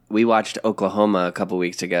we watched Oklahoma a couple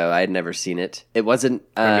weeks ago. I had never seen it. It wasn't,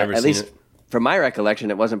 at least from my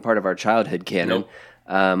recollection, it wasn't part of our childhood canon.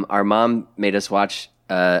 Nope. Our mom made us watch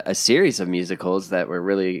a series of musicals that were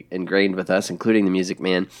really ingrained with us, including The Music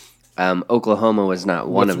Man. Oklahoma was not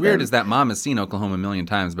one of them. What's weird is that mom has seen Oklahoma a million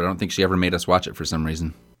times, but I don't think she ever made us watch it for some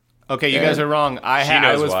reason. Okay, you guys are wrong.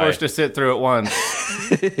 I was forced to sit through it once.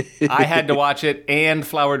 I had to watch it and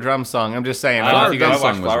Flower Drum Song. I'm just saying. I don't know if you guys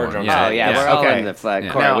watched Flower Drum Song. Oh, yeah, we're all in the choir.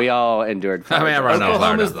 Now, we all endured Flower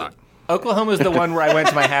Drum Song. Oklahoma's the one where I went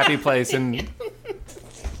to my happy place and...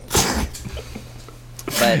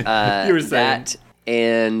 But you were saying. That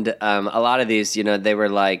and a lot of these, they were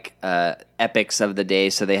like epics of the day,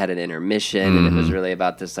 so they had an intermission, and it was really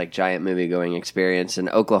about this like giant movie-going experience. And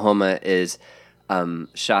Oklahoma is...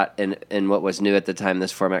 shot in what was new at the time,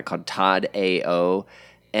 this format called Todd A.O.,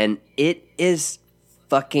 and it is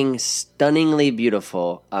fucking stunningly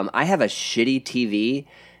beautiful. I have a shitty TV,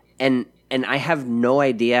 and I have no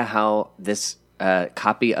idea how this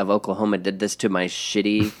copy of Oklahoma did this to my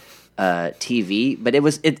shitty TV, but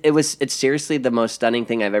it's seriously the most stunning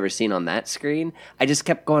thing I've ever seen on that screen. I just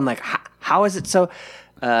kept going like, how is it so...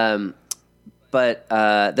 But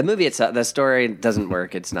the movie itself, the story doesn't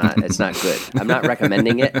work. It's not good. I'm not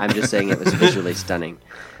recommending it. I'm just saying it was visually stunning.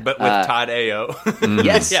 But with Todd A.O.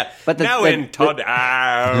 Yes. Yeah. But in Todd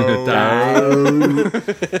A.O.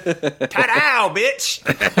 Todd A.O., bitch.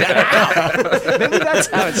 Maybe that's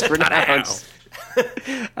how it's pronounced.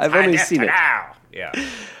 I've only seen it. Yeah.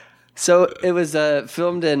 So it was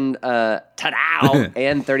filmed in Tadao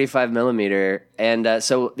and 35 millimeter, and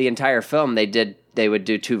so the entire film they would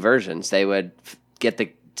do two versions. They would get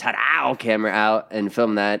the Tadao camera out and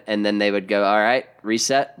film that, and then they would go, all right,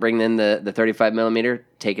 reset, bring in the 35 millimeter,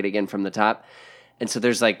 take it again from the top, and so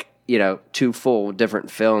there's like two full different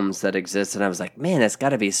films that exist, and I was like, man, it's got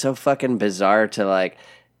to be so fucking bizarre to like.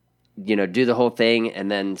 Do the whole thing and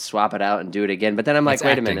then swap it out and do it again. But then I'm like, that's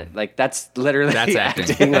wait acting. a minute. Like, that's literally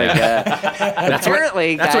acting. Like,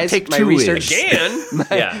 apparently, that's guys, what take my two research...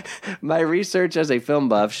 Again? My research as a film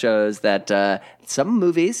buff shows that some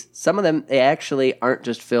movies, some of them, they actually aren't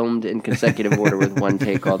just filmed in consecutive order with one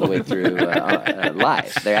take all the way through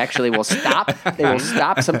live. They actually will stop. They will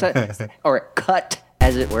stop sometimes, or cut,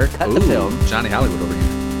 as it were, cut the film. Johnny Hollywood over here.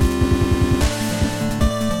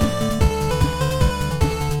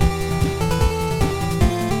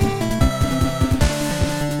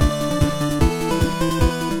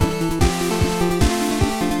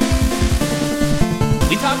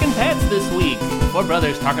 Talking pets this week. Four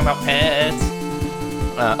brothers talking about pets.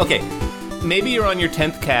 Okay, maybe you're on your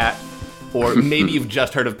 10th cat, or maybe you've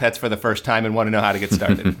just heard of pets for the first time and want to know how to get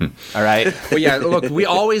started. All right? Well, yeah, look, we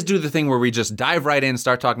always do the thing where we just dive right in,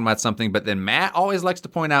 start talking about something, but then Matt always likes to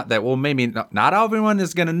point out that, well, maybe not everyone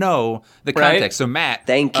is going to know the context. Right? So, Matt,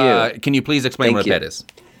 thank you. Can you please explain what a pet is?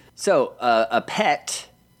 So, a pet,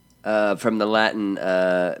 from the Latin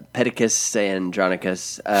pedicus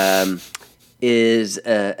andronicus, is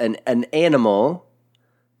an animal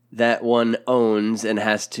that one owns and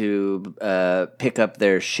has to pick up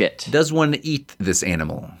their shit. Does one eat this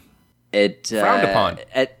animal? It frowned upon.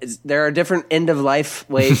 There are different end-of-life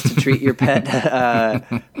ways to treat your pet.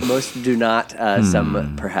 Most do not.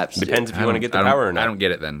 Some perhaps depends if you want to get the power or not. I don't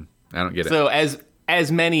get it then. I don't get it. So as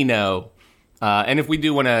many know, and if we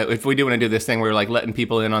do want to do this thing where we're like letting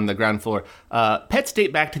people in on the ground floor, pets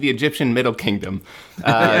date back to the Egyptian Middle Kingdom.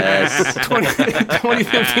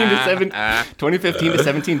 2015 to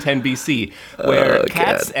 1710 BC, where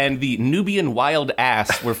cats and the Nubian wild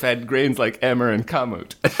ass were fed grains like emmer and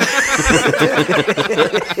kamut.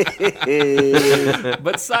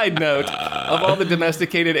 But side note, of all the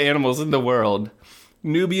domesticated animals in the world,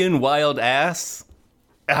 Nubian wild ass...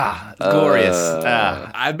 glorious.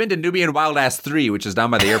 I've been to Nubian Wild Ass 3, which is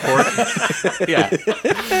down by the airport. Yeah.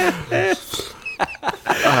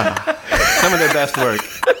 Some of their best work.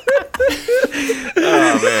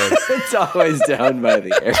 Oh, man. It's always down by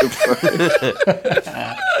the airport.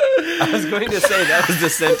 I was going to say that's the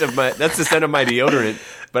scent of my deodorant,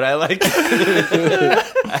 but I like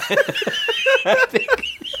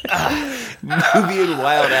Nubian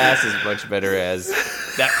Wild Ass is much better as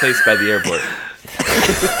that place by the airport.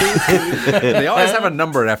 They always have a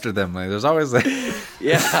number after them. Like, there's always like,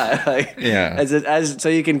 as so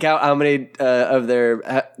you can count how many of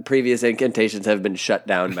their previous incantations have been shut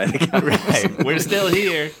down by the government. Right, we're still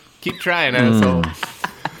here. Keep trying, asshole.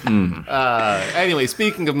 Anyway,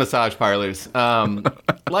 speaking of massage parlors,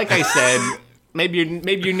 like I said, maybe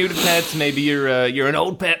you're new to pets, maybe you're an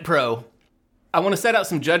old pet pro. I want to set out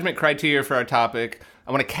some judgment criteria for our topic.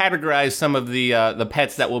 I want to categorize some of the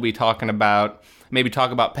pets that we'll be talking about. maybe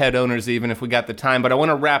talk about pet owners even if we got the time. But I want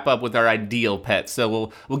to wrap up with our ideal pets.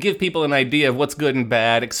 So we'll give people an idea of what's good and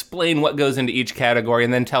bad, explain what goes into each category,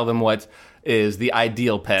 and then tell them what is the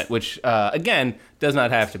ideal pet, which, again, does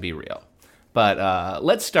not have to be real. But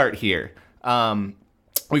let's start here.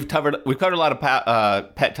 We've covered a lot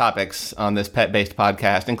of pet topics on this pet-based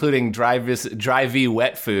podcast, including dry v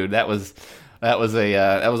wet food. That was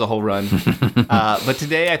a whole run. But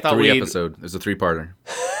today I thought episode. There's a 3-parter.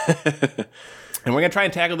 And we're gonna try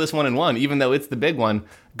and tackle this one in one, even though it's the big one.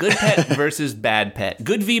 Good pet versus bad pet.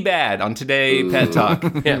 Good v bad on today Pet Talk.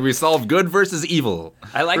 Yeah. We solve good versus evil.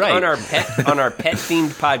 I like on our pet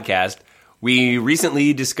themed podcast. We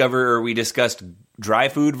recently discussed dry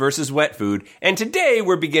food versus wet food, and today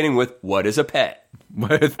we're beginning with what is a pet?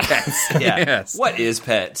 With pets. Yeah. Yes. What is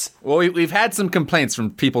pets? Well, we've had some complaints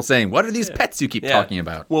from people saying, what are these pets you keep talking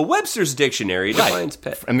about? Well, Webster's Dictionary defines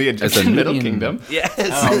pet. From the Egyptian Middle Kingdom. Yes.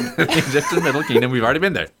 Egyptian Middle Kingdom. We've already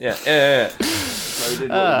been there. Yeah.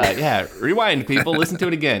 Rewind, people. Listen to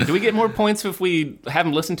it again. Do we get more points if we have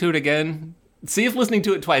them listen to it again? See if listening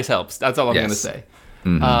to it twice helps. That's all I'm going to say.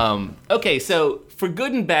 Mm-hmm. Okay, so for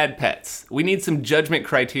good and bad pets, we need some judgment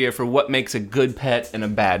criteria for what makes a good pet and a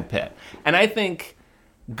bad pet. And I think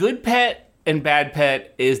good pet and bad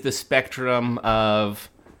pet is the spectrum of...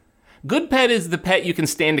 Good pet is the pet you can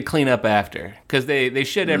stand to clean up after, because they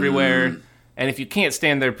shit everywhere, and if you can't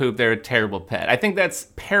stand their poop, they're a terrible pet. I think that's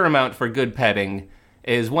paramount for good petting,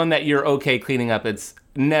 is one that you're okay cleaning up. It's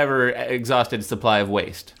never exhausted supply of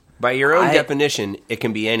waste. By your own definition, it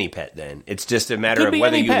can be any pet then. It's just a matter of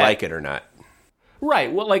whether you like it or not.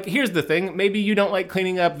 Right. Well, like, here's the thing. Maybe you don't like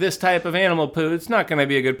cleaning up this type of animal poo. It's not going to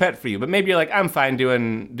be a good pet for you. But maybe you're like, I'm fine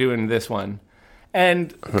doing this one.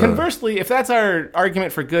 And conversely, if that's our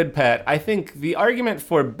argument for good pet, I think the argument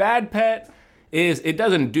for bad pet is it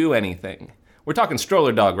doesn't do anything. We're talking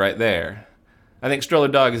stroller dog right there. I think stroller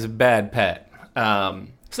dog is a bad pet.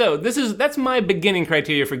 So that's my beginning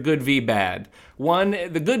criteria for good v bad. One,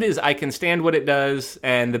 the good is I can stand what it does,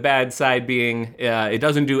 and the bad side being it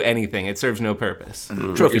doesn't do anything. It serves no purpose.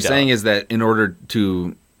 What you're saying is that in order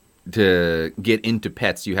to get into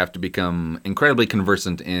pets, you have to become incredibly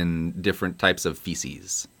conversant in different types of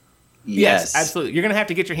feces. Yes, absolutely. You're going to have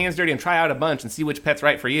to get your hands dirty and try out a bunch and see which pet's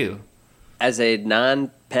right for you. As a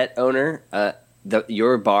non-pet owner,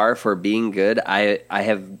 your bar for being good, I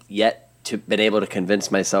have yet to been able to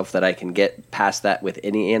convince myself that I can get past that with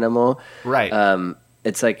any animal. Right.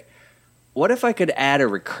 It's like, what if I could add a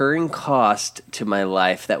recurring cost to my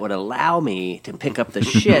life that would allow me to pick up the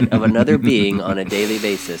shit of another being on a daily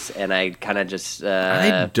basis? And I kind of just...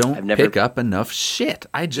 I don't pick up enough shit.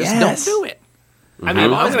 I just don't do it. I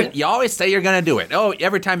mean, you always say you're going to do it. Oh,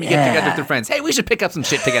 every time you get together with your friends, hey, we should pick up some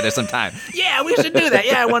shit together sometime. Yeah, we should do that.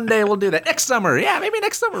 Yeah, one day we'll do that. Next summer. Yeah, maybe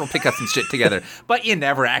next summer we'll pick up some shit together. But you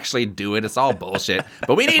never actually do it. It's all bullshit.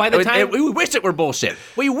 But we need... we wish it were bullshit.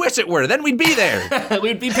 We wish it were. Then we'd be there.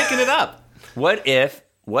 We'd be picking it up. What if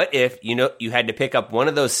you had to pick up one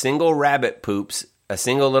of those single rabbit poops, a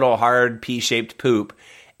single little hard P-shaped poop,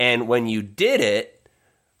 and when you did it,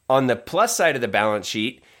 on the plus side of the balance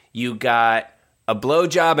sheet, you got a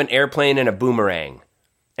blowjob, an airplane, and a boomerang,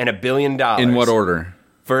 and $1 billion. In what order?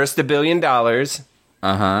 First, $1 billion. The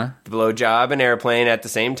blowjob and airplane at the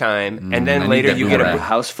same time, and then later you get a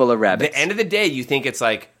house full of rabbits. At the end of the day, you think it's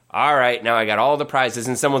like, all right, now I got all the prizes,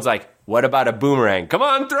 and someone's like, what about a boomerang? Come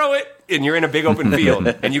on, throw it! And you're in a big open field,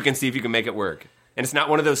 and you can see if you can make it work. And it's not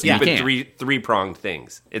one of those stupid three-pronged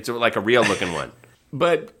things. It's like a real-looking one.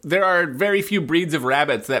 But there are very few breeds of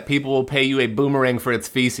rabbits that people will pay you a boomerang for its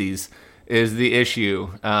feces, is the issue.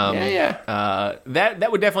 That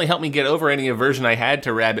would definitely help me get over any aversion I had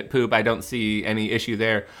to rabbit poop. I don't see any issue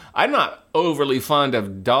there. I'm not overly fond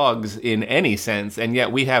of dogs in any sense, and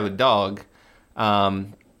yet we have a dog.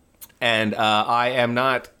 And I am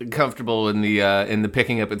not comfortable in the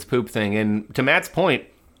picking up its poop thing. And to Matt's point,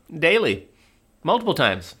 daily, multiple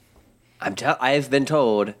times. I've been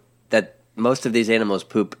told that most of these animals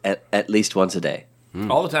poop at least once a day.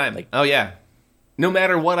 All the time. Oh, yeah. No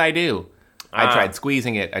matter what I do. I tried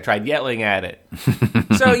squeezing it. I tried yelling at it.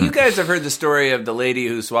 So you guys have heard the story of the lady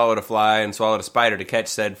who swallowed a fly and swallowed a spider to catch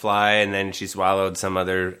said fly, and then she swallowed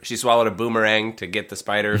a boomerang to get the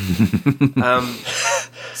spider.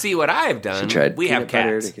 See, what I've done, we have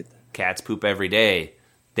cats. Cats poop every day.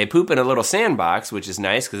 They poop in a little sandbox, which is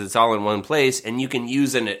nice because it's all in one place, and you can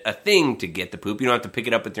use a thing to get the poop. You don't have to pick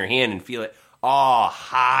it up with your hand and feel it all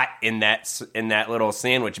hot in that little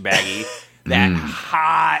sandwich baggie. That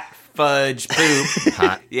hot fudge poop.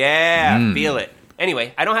 Hot. Yeah, feel it.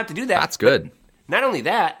 Anyway, I don't have to do that. That's good. Not only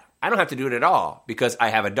that, I don't have to do it at all because I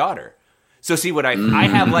have a daughter. So see what I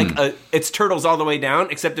have like it's turtles all the way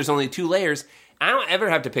down, except there's only 2 layers. I don't ever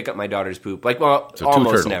have to pick up my daughter's poop. Like, well, so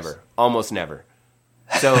almost never.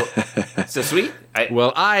 So sweet.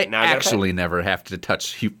 I actually never have to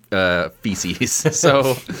touch feces.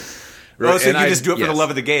 So. Oh, so you just do it for the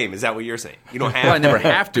love of the game. Is that what you're saying? You don't have to. Well, I never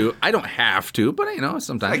have to. I don't have to, but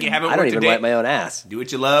sometimes. Like you haven't I don't even wipe my own ass. Do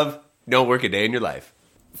what you love. Don't work a day in your life.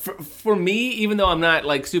 For me, even though I'm not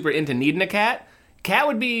like super into needing a cat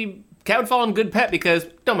would fall in good pet because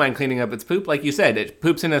don't mind cleaning up its poop. Like you said, it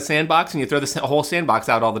poops in a sandbox and you throw the whole sandbox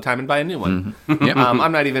out all the time and buy a new one. Mm-hmm. Yep.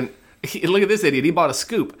 I'm not even... Look at this idiot. He bought a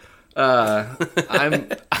scoop. I'm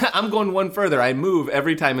going one further. I move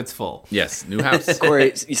every time it's full. Yes, new house.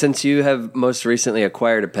 Corey, since you have most recently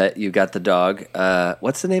acquired a pet, you got the dog.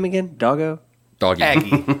 What's the name again? Doggo? Doggy.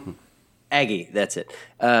 Aggie. Aggie, that's it.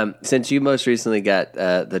 Since you most recently got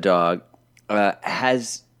the dog,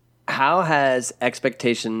 how has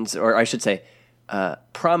expectations, or I should say,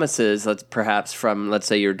 promises, perhaps from, let's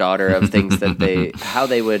say, your daughter of things that how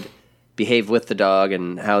they would behave with the dog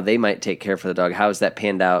and how they might take care for the dog, how has that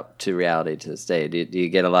panned out to reality to this day? Do you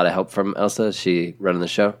get a lot of help from Elsa? Is she running the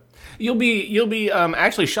show? You'll be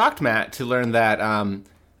actually shocked, Matt, to learn that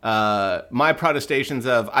my protestations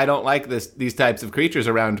of I don't like these types of creatures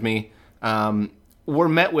around me were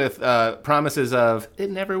met with promises of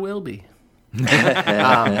it never will be.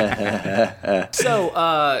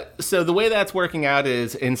 So the way that's working out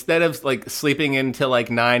is instead of like sleeping until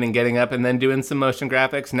like 9 and getting up and then doing some motion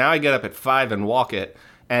graphics, now I get up at 5 and walk it,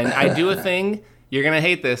 and I do a thing. You're gonna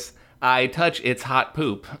hate this. I touch its hot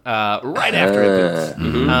poop right after it poops.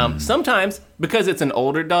 Mm-hmm. Sometimes because it's an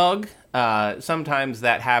older dog, sometimes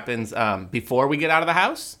that happens before we get out of the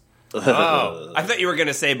house. Oh, I thought you were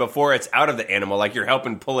gonna say before it's out of the animal, like you're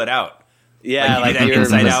helping pull it out. Yeah, like you're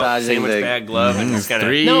inside out sandwich bag glove and it's kind of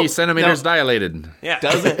 3 centimeters dilated. Yeah,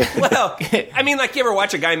 does it? Well, I mean, like you ever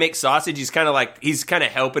watch a guy make sausage? He's kind of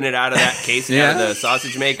helping it out of that casing out of the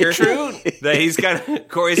sausage maker. True.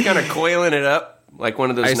 Corey's kind of coiling it up like one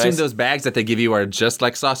of those. I assume those bags that they give you are just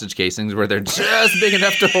like sausage casings, where they're just big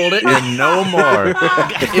enough to hold it and no more.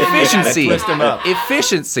 Efficiency. Twist them up.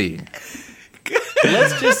 Efficiency.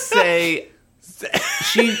 Let's just say.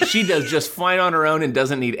 She does just fine on her own and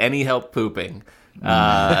doesn't need any help pooping.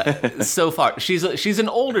 So far, she's an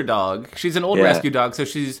older dog. She's an old rescue dog, so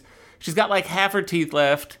she's got like half her teeth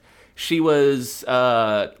left. She was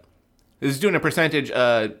doing a percentage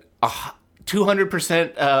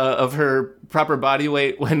 200% of her proper body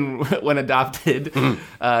weight when adopted.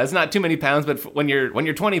 It's not too many pounds, but when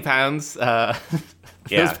you're 20 pounds.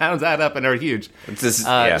 Those pounds add up and are huge.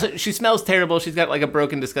 So she smells terrible. She's got like a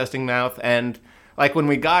broken, disgusting mouth. And like when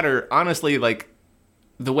we got her, honestly, like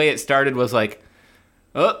the way it started was like,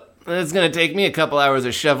 oh, it's going to take me a couple hours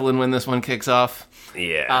of shoveling when this one kicks off.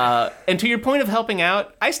 Yeah. And to your point of helping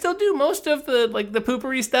out, I still do most of the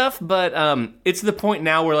poopery stuff, but it's the point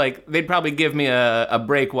now where like they'd probably give me a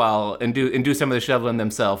break and do some of the shoveling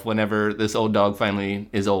themselves whenever this old dog finally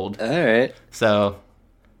is old. All right. So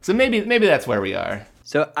maybe that's where we are.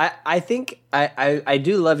 So I think I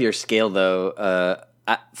do love your scale though.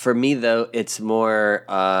 For me though, it's more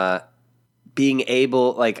being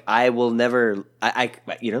able, like I will never, I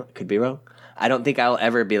could be wrong. I don't think I'll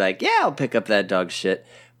ever be like, yeah, I'll pick up that dog shit.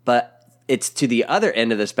 But it's to the other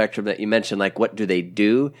end of the spectrum that you mentioned, like what do they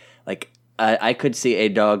do? Like I could see a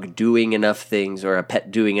dog doing enough things or a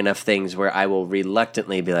pet doing enough things where I will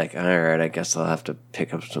reluctantly be like, all right, I guess I'll have to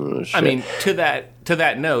pick up some of this shit. I mean, to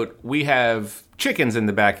that note, we have chickens in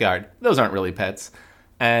the backyard. Those aren't really pets.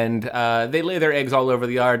 And they lay their eggs all over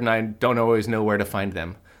the yard, and I don't always know where to find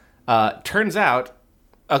them. Turns out,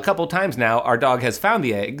 a couple times now, our dog has found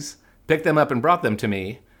the eggs, picked them up and brought them to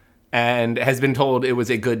me, and has been told it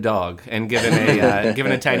was a good dog and given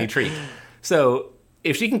a tiny treat. So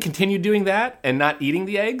if she can continue doing that and not eating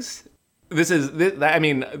the eggs, there's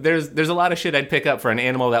a lot of shit I'd pick up for an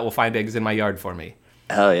animal that will find eggs in my yard for me.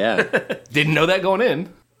 Hell yeah. Didn't know that going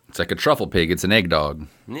in. It's like a truffle pig. It's an egg dog.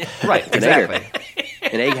 Right, exactly.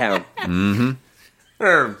 An egg hound. Mm-hmm.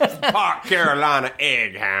 Park Carolina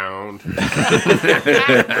egg hound.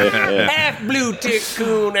 Half blue tick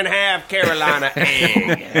coon and half Carolina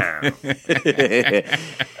egg hound.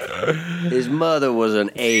 His mother was an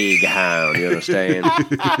egg hound, you understand?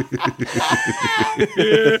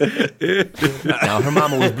 Now, her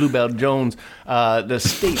mama was Bluebell Jones, the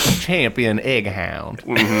state champion egg hound.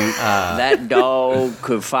 Mm-hmm. That dog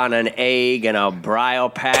could find an egg in a briar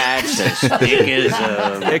patch as thick as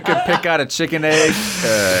It could pick out a chicken egg.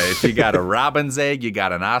 If you got a robin's egg, you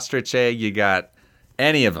got an ostrich egg, you got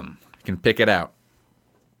any of them. You can pick it out.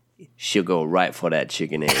 She'll go right for that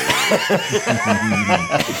chicken egg.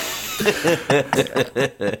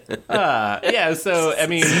 Yeah. So I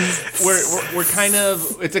mean, we're kind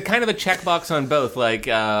of it's a kind of a checkbox on both. Like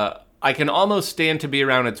I can almost stand to be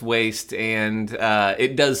around its waist, and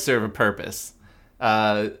it does serve a purpose.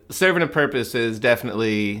 Serving a purpose is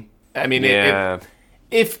definitely. I mean,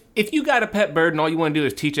 if you got a pet bird and all you want to do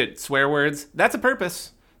is teach it swear words, that's a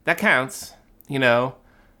purpose. That counts. You know.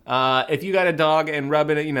 If you got a dog and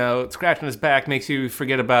rubbing it, scratching his back makes you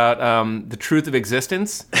forget about the truth of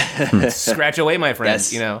existence. Scratch away, my friend.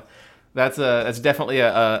 Yes. That's definitely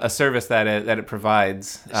a service that it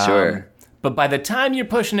provides. Sure. But by the time you're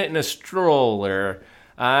pushing it in a stroller,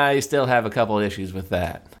 I still have a couple issues with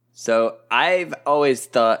that. So I've always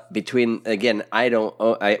thought we can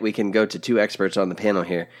go to two experts on the panel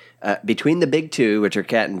here. Between the big two, which are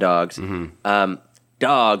cat and dogs,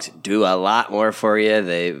 dogs do a lot more for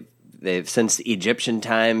you. They've since Egyptian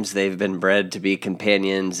times they've been bred to be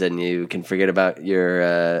companions, and you can forget about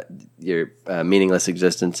your meaningless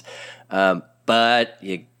existence. But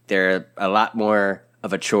they're a lot more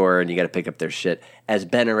of a chore, and you got to pick up their shit. As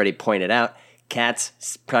Ben already pointed out,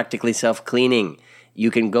 cats practically self-cleaning. You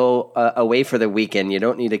can go away for the weekend. You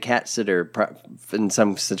don't need a cat sitter in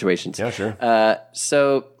some situations. Yeah, sure.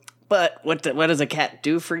 But what does a cat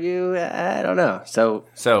do for you? I don't know. So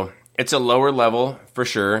it's a lower level for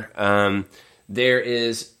sure. We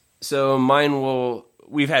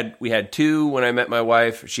had two when I met my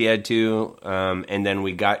wife. She had two, and then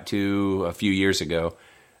we got two a few years ago,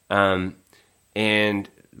 and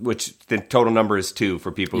which the total number is two for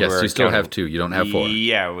people who are. Yes, you still have two. You don't have four.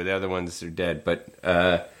 Yeah, well, the other ones are dead. But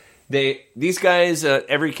these guys,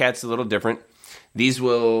 every cat's a little different. These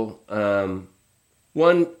will.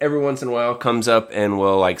 One, every once in a while, comes up and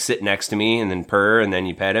will like sit next to me and then purr, and then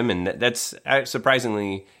you pet him, and that's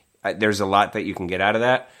surprisingly, there's a lot that you can get out of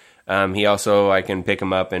that. I can pick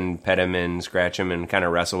him up and pet him and scratch him and kind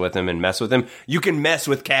of wrestle with him and mess with him. You can mess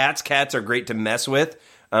with cats. Cats are great to mess with,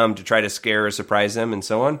 to try to scare or surprise them and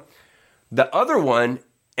so on. The other one,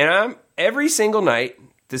 and every single night,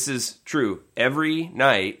 this is true, every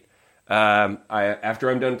night, after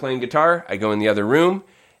I'm done playing guitar, I go in the other room,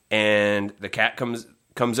 and the cat comes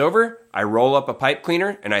over, I roll up a pipe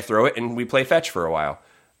cleaner, and I throw it, and we play fetch for a while.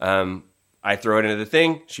 I throw it into the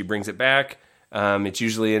thing, she brings it back. It's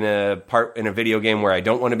usually in a video game where I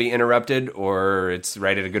don't want to be interrupted, or it's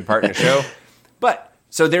right at a good part in a show. But,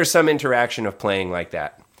 so there's some interaction of playing like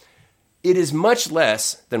that. It is much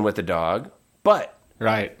less than with a dog, but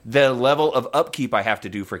right, the level of upkeep I have to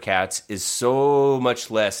do for cats is so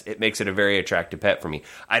much less, it makes it a very attractive pet for me.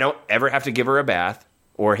 I don't ever have to give her a bath.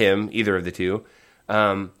 Or him, either of the two.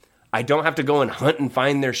 I don't have to go and hunt and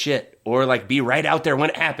find their shit, or like be right out there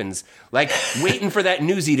when it happens, like waiting for that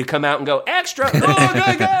newsie to come out and go extra. Oh,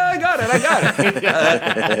 I got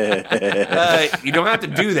it. You don't have to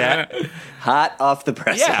do that. Hot off the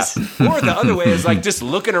presses. Yeah. Or the other way is like just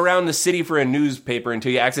looking around the city for a newspaper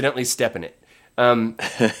until you accidentally step in it.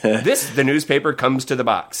 The newspaper comes to the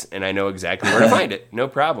box, and I know exactly where to find it. No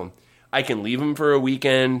problem. I can leave him for a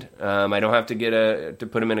weekend. I don't have to to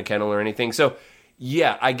put him in a kennel or anything. So,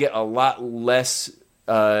 yeah, I get a lot less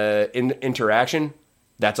interaction.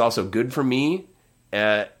 That's also good for me.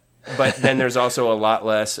 But then there's also a lot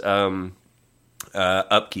less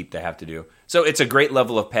upkeep to have to do. So it's a great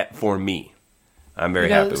level of pet for me. I'm very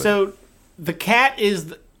happy with it. So a cat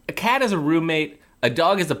is a roommate. A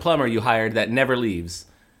dog is a plumber you hired that never leaves.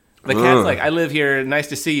 The cat's like, I live here, nice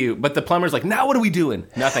to see you. But the plumber's like, now what are we doing?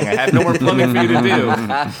 Nothing. I have no more plumbing for you to do.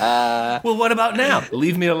 Well, what about now?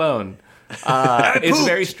 Leave me alone. It's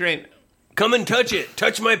very strange. Come and touch it.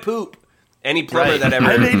 Touch my poop. Any plumber that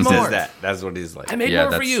ever says that. That's what he's like. I made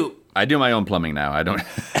more for you. I do my own plumbing now. I don't.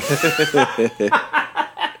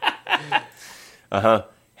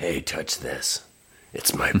 Hey, touch this.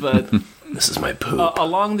 It's my this is my poop.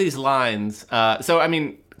 Along these lines,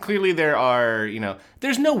 clearly there are,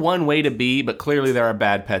 there's no one way to be, but clearly there are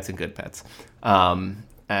bad pets and good pets. And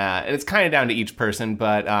it's kind of down to each person,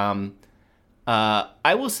 but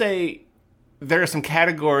I will say there are some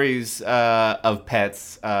categories of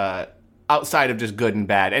pets outside of just good and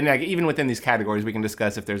bad. And even within these categories, we can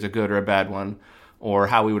discuss if there's a good or a bad one or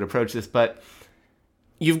how we would approach this. But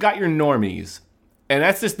you've got your normies, and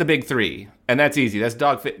that's just the big three. And that's easy. That's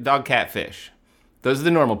dog, cat, fish. Those are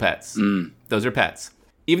the normal pets. Those are pets.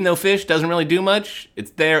 Even though fish doesn't really do much,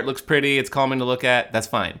 it's there, it looks pretty, it's calming to look at, that's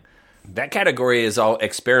fine. That category is all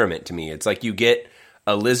experiment to me. It's like you get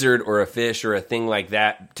a lizard or a fish or a thing like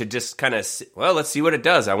that to just kind of, let's see what it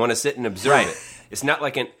does. I want to sit and observe it. It's not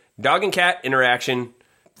like a dog and cat interaction,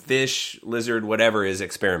 fish, lizard, whatever is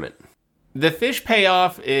experiment. The fish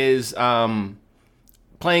payoff is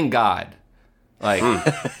playing God. Like,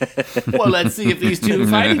 well, let's see if these two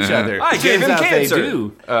fight each other. I gave him cancer. They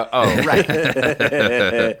do. Right.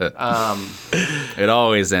 It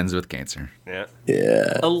always ends with cancer.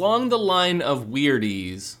 Yeah. Along the line of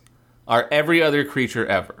weirdies are every other creature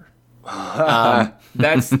ever.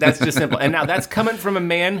 That's just simple. And now that's coming from a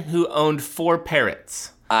man who owned 4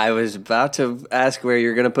 parrots. I was about to ask where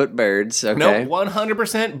you're going to put birds. Okay. No,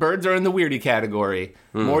 100% birds are in the weirdy category.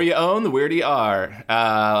 More you own, the weirder you are.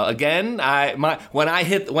 Again, when I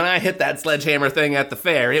hit that sledgehammer thing at the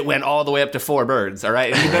fair, it went all the way up to 4 birds. All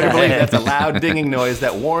right, and you better believe that's a loud dinging noise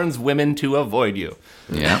that warns women to avoid you.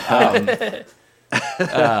 Yeah.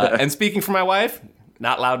 And speaking for my wife,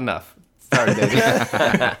 not loud enough. Sorry, baby.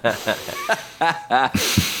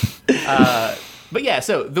 But yeah,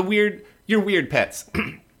 so your weird pets.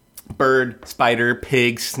 Bird, spider,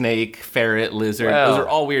 pig, snake, ferret, lizard. Well, those are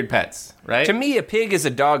all weird pets, right? To me, a pig is a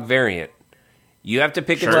dog variant. You have to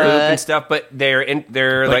pick its poop and stuff, but they're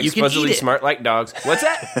like supposedly smart like dogs. What's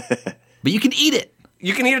that? But you can eat it.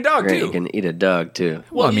 You can eat a dog, too. You can eat a dog, too.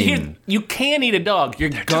 Well, I mean, you can eat a dog. You're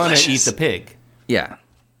gonna eat the pig. Yeah.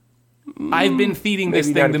 I've been feeding this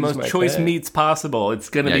thing the most choice meats possible. It's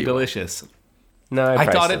gonna be delicious. No, I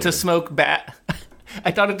taught it to smoke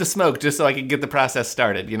I taught it to smoke just so I could get the process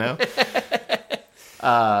started, you know?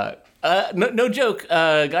 No joke.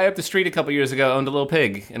 A guy up the street a couple years ago owned a little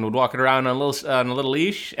pig and would walk it around on a little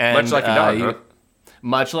leash. And, much like a dog, huh?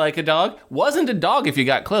 Much like a dog. Wasn't a dog if you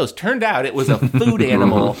got close. Turned out it was a food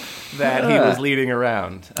animal that he was leading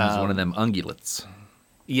around. It was one of them ungulates.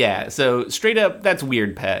 Yeah, so straight up, that's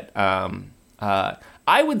weird pet.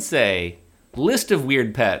 I would say, list of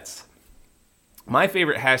weird pets, my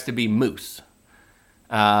favorite has to be moose.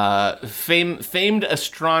 Famed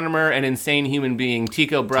astronomer and insane human being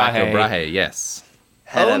Tycho Brahe. Tycho Brahe, yes.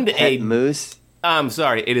 Owned a moose. I'm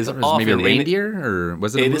sorry, it is often maybe a reindeer, or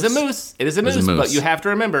was it a moose? It is a moose. It is a moose, but you have to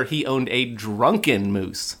remember he owned a drunken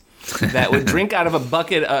moose that would drink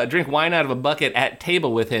wine out of a bucket at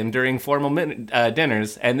table with him during formal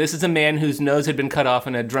dinners. And this is a man whose nose had been cut off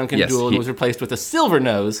in a drunken duel and was replaced with a silver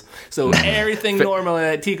nose. So everything normal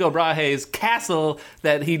at Tycho Brahe's castle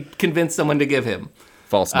that he convinced someone to give him.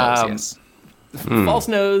 False nose, yes. False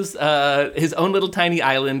nose, his own little tiny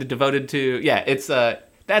island devoted to... Yeah, it's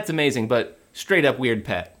that's amazing, but straight up weird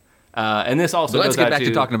pet. And this also let's get back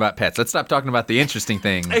to talking about pets. Let's stop talking about the interesting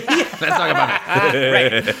thing. Let's talk about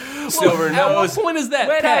it. Right. Silver nose. At what point is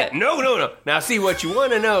that pet? No. Now see what you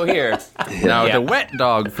want to know here. Now the wet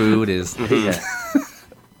dog food is...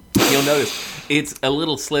 You'll notice it's a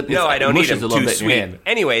little slip. No, I don't eat them too sweet.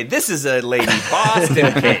 Anyway, this is a Lady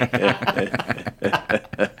Boston pig.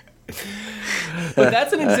 But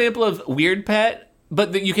that's an example of weird pet,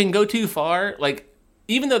 but that you can go too far. Like,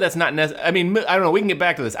 even though that's not necessary. I mean, I don't know. We can get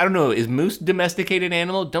back to this. I don't know. Is moose domesticated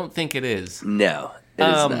animal? Don't think it is. No, it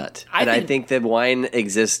is not. I think that wine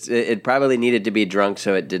exists. It probably needed to be drunk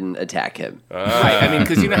so it didn't attack him. Right. I mean,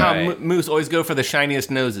 because you know how moose always go for the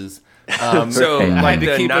shiniest noses. So, like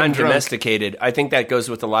the non-domesticated, I think that goes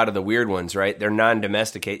with a lot of the weird ones, right? They're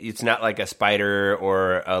non-domesticated. It's not like a spider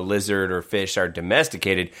or a lizard or fish are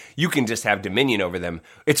domesticated. You can just have dominion over them.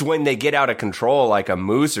 It's when they get out of control, like a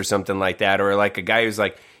moose or something like that, or like a guy who's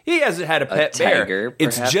like, he hasn't had a pet tiger, bear.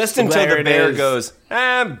 It's just until the bear goes,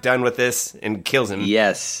 I'm done with this, and kills him.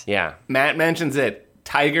 Yes. Yeah. Matt mentions it.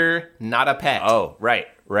 Tiger, not a pet. Oh, right.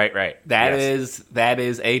 That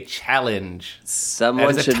is a challenge.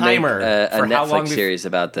 Someone should make a Netflix series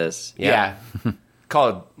about this. Yeah.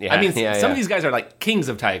 Called. Yeah. I mean, some of these guys are like kings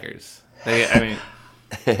of tigers. Yeah,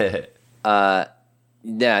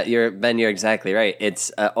 you're exactly right.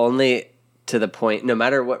 It's only to the point. No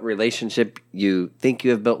matter what relationship you think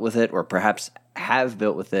you have built with it, or perhaps have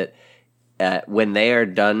built with it, when they are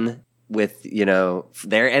done with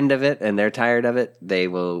their end of it and they're tired of it, they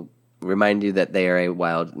will remind you that they are a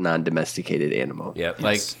wild, non-domesticated animal. Yep.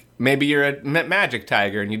 Like, maybe you're a magic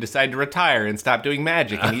tiger and you decide to retire and stop doing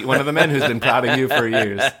magic and eat one of the men who's been prodding you for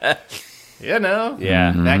years. Yeah.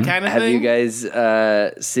 That kind of thing. Have you guys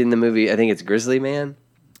seen the movie, I think it's Grizzly Man?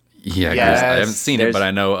 Yeah, yes. I haven't seen it, but I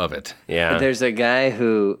know of it. Yeah. There's a guy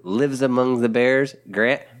who lives among the bears.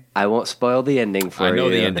 Grant, I won't spoil the ending for you. I know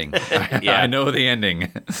the ending. I know the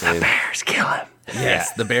ending. The bears kill him.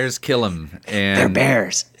 Yes, the bears kill him. And they're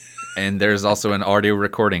bears. And there's also an audio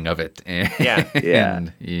recording of it. And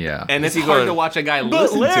it's hard to watch a guy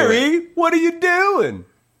listen to it. But Larry, what are you doing?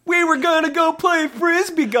 We were going to go play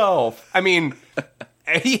Frisbee golf. I mean,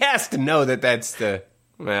 he has to know that that's the...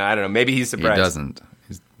 Well, I don't know. Maybe he's surprised. He doesn't.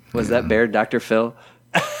 Was that bear Dr. Phil?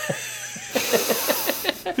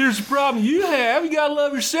 Here's the problem you have. You got to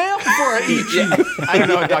love yourself before I eat you. I don't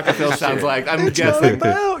know what Dr. Phil sounds like. I'm guessing. It's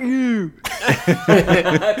all about you.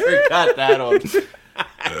 I forgot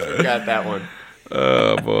that one.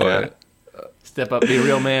 Oh boy! Step up, be a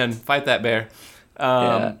real man, fight that bear.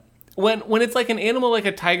 When it's like an animal, like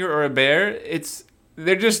a tiger or a bear,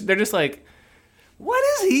 they're just like, what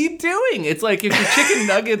is he doing? It's like if your chicken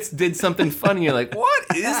nuggets did something funny, you're like, what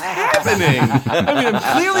is happening? I mean, I'm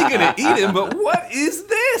clearly gonna eat him, but what is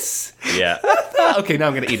this? Yeah. Okay, now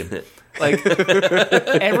I'm gonna eat him. Like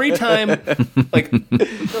every time,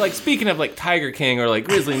 like speaking of like Tiger King or like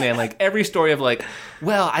Grizzly Man, like every story of like,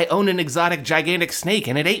 well, I own an exotic gigantic snake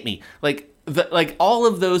and it ate me. Like all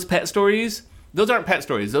of those pet stories, those aren't pet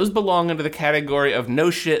stories. Those belong under the category of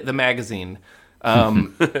No Shit the Magazine.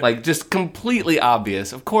 Like just completely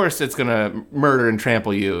obvious. Of course, it's gonna murder and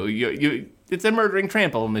trample you. It's a murdering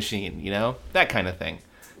trample machine. You know, that kind of thing.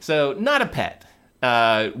 So not a pet.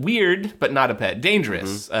 Weird, but not a pet.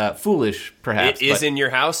 Dangerous, foolish, perhaps. It is in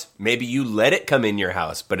your house. Maybe you let it come in your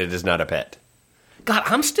house, but it is not a pet. God,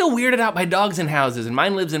 I'm still weirded out by dogs in houses, and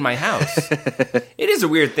mine lives in my house. It is a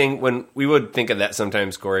weird thing when we would think of that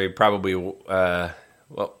sometimes, Corey. Probably, well,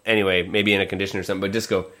 anyway, maybe in a condition or something, but just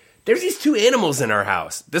go, there's these two animals in our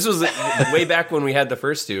house. This was way back when we had the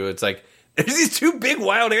first two. It's like, there's these two big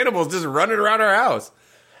wild animals just running around our house.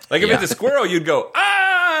 Like if it's a squirrel, you'd go,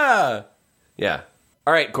 ah! Yeah.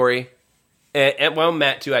 All right, Corey. And well,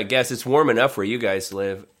 Matt, too, I guess it's warm enough where you guys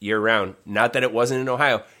live year-round. Not that it wasn't in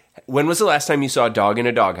Ohio. When was the last time you saw a dog in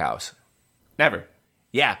a doghouse? Never.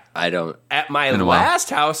 Yeah. I don't. At my last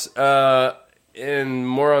house, in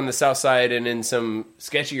more on the south side and in some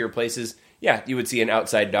sketchier places, yeah, you would see an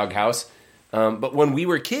outside doghouse. But when we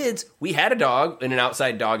were kids, we had a dog in an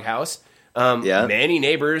outside doghouse. Many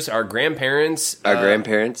neighbors, our grandparents.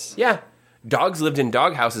 Yeah. Dogs lived in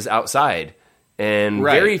doghouses outside. And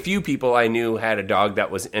very few people I knew had a dog that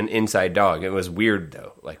was an inside dog. It was weird,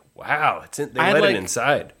 though. Like, wow, they let it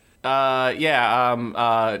inside.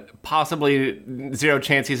 Possibly zero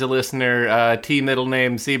chance he's a listener. T middle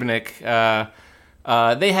name Siebenik.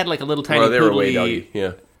 They had like a little tiny. They were way doggy.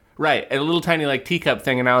 Yeah. Right, a little tiny like teacup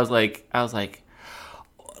thing, and I was like,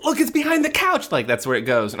 look, it's behind the couch. Like that's where it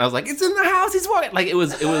goes, and I was like, it's in the house. He's walking. Like it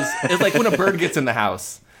was like when a bird gets in the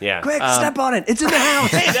house. Yeah. Quick, step on it. It's in the house.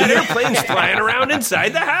 Hey, that airplane's flying around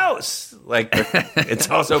inside the house. Like, it's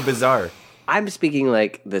also bizarre. I'm speaking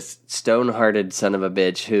like this stone-hearted son of a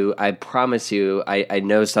bitch who I promise you, I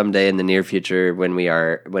know someday in the near future when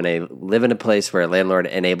I live in a place where a landlord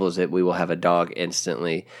enables it, we will have a dog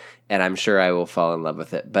instantly, and I'm sure I will fall in love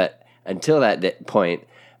with it. But until that point,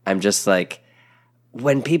 I'm just like,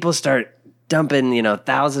 when people start dumping,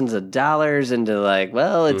 thousands of dollars into like,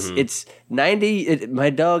 well, it's 90. My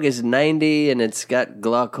dog is 90 and it's got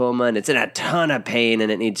glaucoma and it's in a ton of pain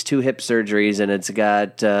and it needs 2 hip surgeries and it's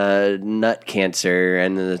got nut cancer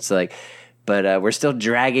and it's like, but we're still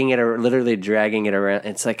literally dragging it around.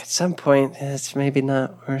 It's like at some point it's maybe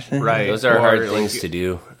not worth it. Right, those are hard things to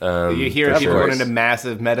do. You hear people going into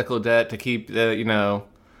massive medical debt to keep keep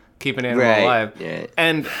an animal alive,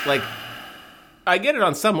 and like. I get it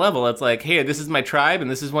on some level. It's like, hey, this is my tribe, and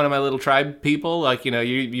this is one of my little tribe people. Like,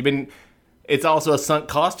 you've been. It's also a sunk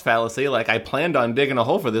cost fallacy. Like, I planned on digging a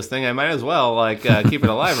hole for this thing. I might as well keep it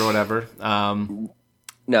alive or whatever.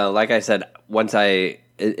 No, like I said,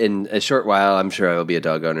 in a short while, I'm sure I will be a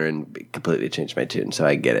dog owner and completely change my tune. So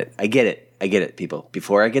I get it, people.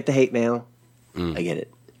 Before I get the hate mail, I get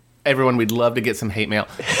it. Everyone, we'd love to get some hate mail.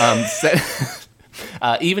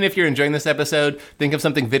 Even if you're enjoying this episode, think of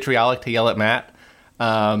something vitriolic to yell at Matt,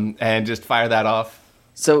 and just fire that off.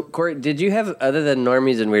 So, Corey, did you have, other than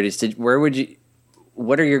normies and weirdies,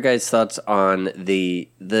 what are your guys' thoughts on the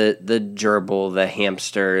gerbil, the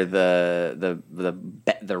hamster, the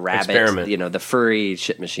rabbit, experiment. The furry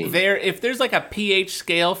shit machine? If there's like a pH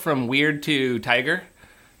scale from weird to tiger,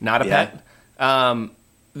 not a pet.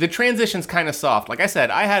 The transition's kind of soft. Like I said,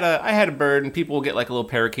 I had a bird, and people will get like a little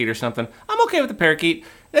parakeet or something. I'm okay with the parakeet.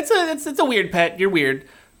 It's a weird pet. You're weird,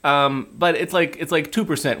 but it's like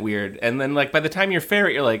 2% weird. And then like by the time you're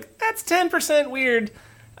ferret, you're like, that's 10% weird.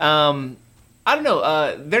 I don't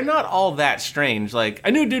know. They're not all that strange. Like I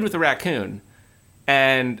knew a dude with a raccoon,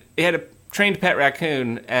 and he had a trained pet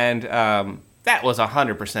raccoon, and that was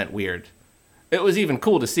 100% weird. It was even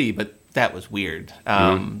cool to see, but that was weird.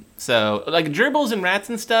 So, like gerbils and rats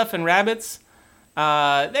and stuff and rabbits,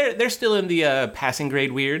 they're still in the passing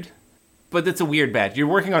grade weird. But it's a weird badge. You're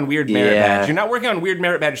working on weird merit badge. You're not working on weird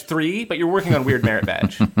merit badge 3, but you're working on weird merit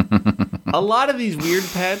badge. A lot of these weird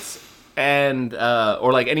pets and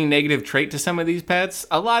or like any negative trait to some of these pets,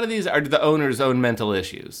 a lot of these are the owner's own mental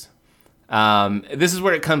issues. This is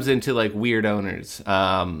where it comes into like weird owners.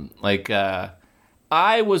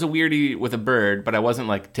 I was a weirdie with a bird, but I wasn't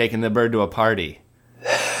like taking the bird to a party.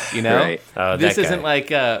 You know, right. This isn't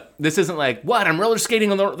like what? I'm roller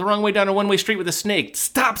skating on the wrong way down a one-way street with a snake.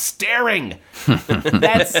 Stop staring.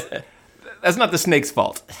 That's not the snake's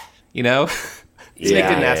fault. You know, snake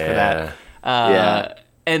didn't ask for that.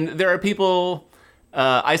 And there are people.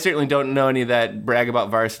 I certainly don't know any that brag about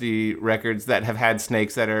Varsity Records that have had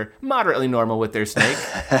snakes that are moderately normal with their snake.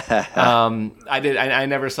 I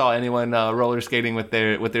never saw anyone roller skating with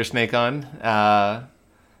their snake on.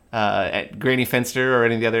 At Granny Finster or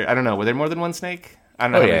any of the other, I don't know. Were there more than one snake? I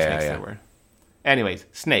don't know how many snakes there were. Anyways,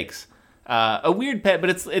 snakes. A weird pet, but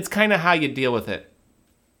it's kind of how you deal with it.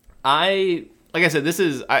 Like I said,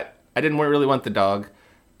 I didn't really want the dog,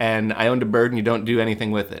 and I owned a bird, and you don't do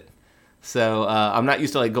anything with it. So I'm not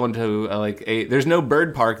used to like going to there's no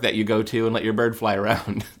bird park that you go to and let your bird fly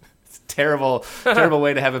around. It's a terrible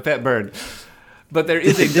way to have a pet bird. But there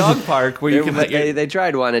is a dog park where you can They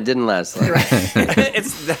tried one. It didn't last long.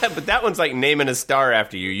 But that one's like naming a star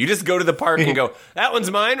after you. You just go to the park and go, that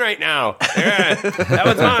one's mine right now. Yeah, that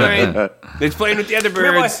one's mine. It's playing with the other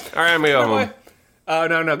birds. All right, I'm going to go home. Oh,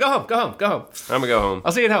 no. Go home. I'm going to go home.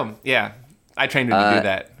 I'll see you at home. Yeah. I trained her to do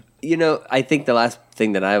that. You know, I think the last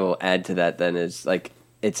thing that I will add to that then is like,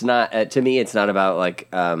 it's not, to me, it's not about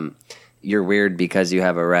like, you're weird because you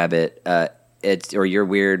have a rabbit, or you're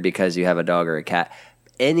weird because you have a dog or a cat.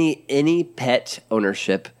 Any pet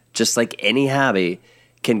ownership, just like any hobby,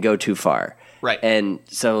 can go too far. Right. And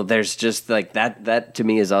so there's just like that to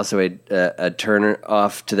me is also a turn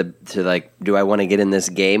off to like, do I want to get in this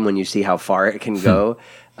game when you see how far it can go?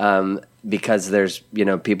 Because there's,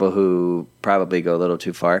 people who probably go a little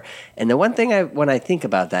too far. And the one thing when I think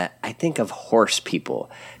about that, I think of horse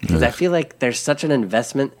people, because I feel like there's such an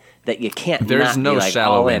investment that you can't. There's no like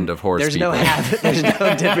shallow end of horse people. There's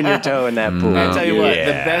no dipping your toe in that pool. I'll tell you what,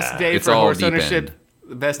 the best day for horse ownership,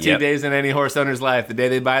 the best 2 days in any horse owner's life, the day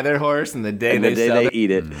they buy their horse and the day they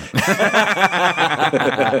eat it.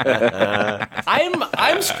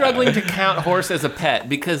 I'm struggling to count horse as a pet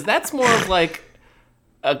because that's more of like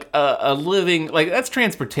a living, like that's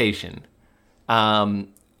transportation.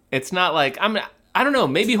 It's not like I don't know,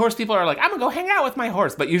 maybe horse people are like, I'm gonna go hang out with my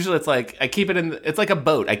horse, but usually it's like I keep it it's like a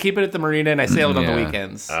boat. I keep it at the marina and I sail it on the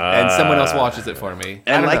weekends, and someone else watches it for me.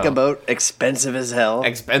 And like a boat, expensive as hell.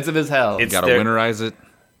 You gotta winterize it,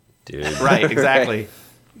 dude. Right, exactly.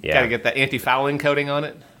 Yeah. Gotta get that anti-fouling coating on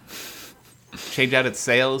it. Change out its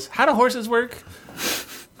sails. How do horses work?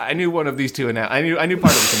 I knew one of these two. I knew part of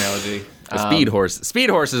this analogy. Speed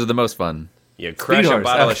horses are the most fun. You crush a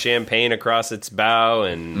bottle of champagne across its bow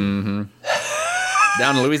and...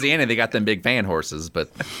 Down in Louisiana, they got them big fan horses, but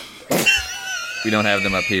we don't have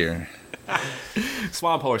them up here.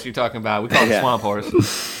 Swamp horse you're talking about. We call it swamp horse.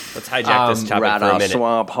 Let's hijack this topic for a minute.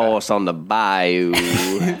 Swamp horse on the bayou.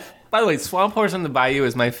 By the way, Swamp Horse on the Bayou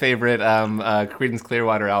is my favorite Creedence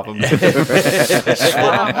Clearwater album.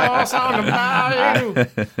 Swamp Horse on the Bayou.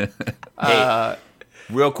 Hey,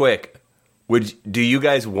 real quick, do you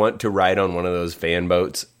guys want to ride on one of those fan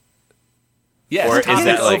boats? Yes, or is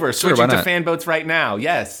that like, over? Switching to fan boats right now.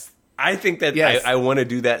 Yes. I think that I want to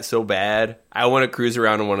do that so bad. I want to cruise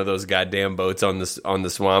around on one of those goddamn boats on the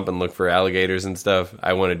swamp and look for alligators and stuff.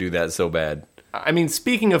 I want to do that so bad. I mean,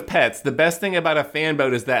 speaking of pets, the best thing about a fan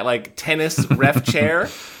boat is that like tennis ref chair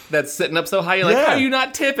that's sitting up so high. You're like, how are you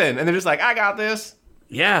not tipping? And they're just like, I got this.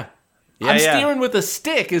 Yeah. I'm steering with a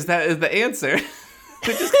stick. Is the answer?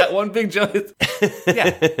 They just got one big joint.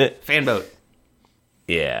 Yeah, fan boat.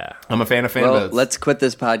 Yeah. I'm a fan of fan boats. Let's quit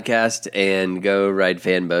this podcast and go ride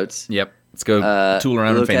fan boats. Yep. Let's go tool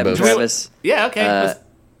around in fan boats. Travis, yeah, okay.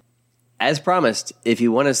 As promised, if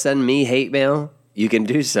you want to send me hate mail, you can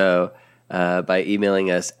do so by emailing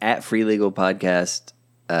us at freelegalpodcast.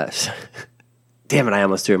 Damn it, I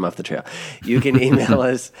almost threw him off the trail. You can email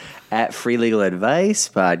us at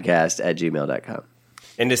freelegaladvicepodcast@gmail.com.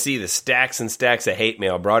 And to see the stacks and stacks of hate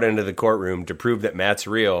mail brought into the courtroom to prove that Matt's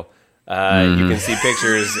real, you can see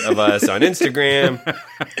pictures of us on Instagram.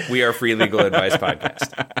 We are Free Legal Advice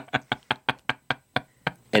Podcast.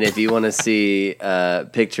 And if you want to see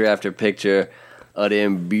picture after picture of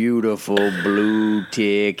them beautiful blue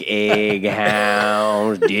tick egg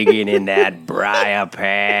hounds digging in that briar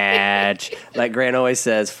patch, like Grant always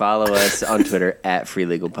says, follow us on Twitter at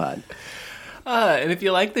FreeLegalPod. And if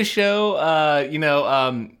you like the show,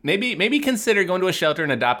 maybe consider going to a shelter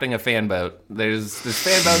and adopting a fan boat. There's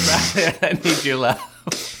fan boats out there that need your love.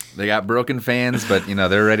 They got broken fans, but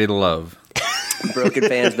they're ready to love. Broken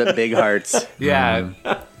fans, but big hearts. Yeah.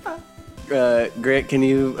 Grant, can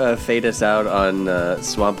you fade us out on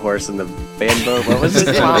Swamp Horse and the fan boat? What was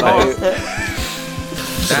it? Swamp Horse.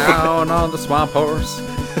 Down on the swamp horse.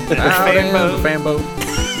 Out in the fan boat.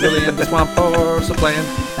 Billy and the swamp horse are playing.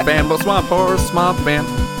 Bambo, swamp horse, swamp band.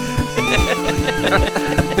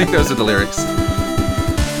 I think those are the lyrics.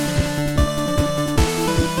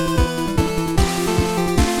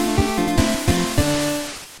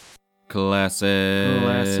 Classic.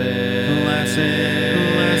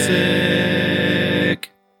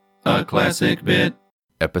 A classic bit.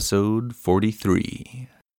 Episode 43.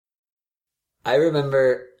 I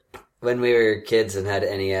remember when we were kids and had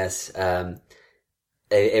NES,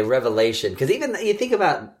 a revelation. Because even you think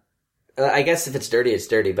about, I guess if it's dirty, it's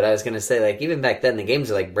dirty. But I was going to say, like, even back then, the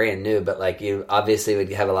games are like brand new. But like, you obviously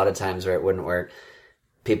would have a lot of times where it wouldn't work.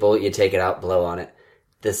 People, you take it out, blow on it.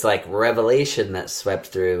 This like revelation that swept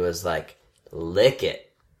through was like, lick it.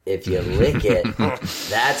 If you lick it,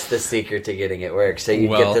 that's the secret to getting it work. So you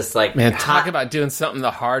get this like... Man, talk about doing something the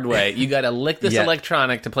hard way. You got to lick this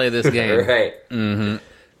electronic to play this game. Right. Mm-hmm.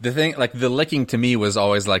 The thing, like, the licking to me was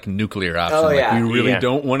always like nuclear option. Oh, like, yeah. you really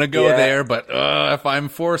don't want to go there, but if I'm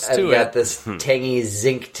forced to I've got this tangy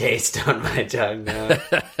zinc taste on my tongue now.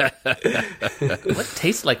 What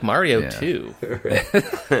tastes like Mario 2?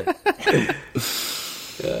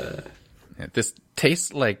 This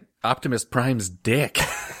tastes like Optimus Prime's dick.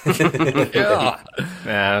 Nah,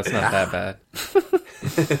 it's not that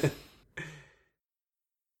bad.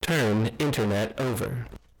 Turn internet over.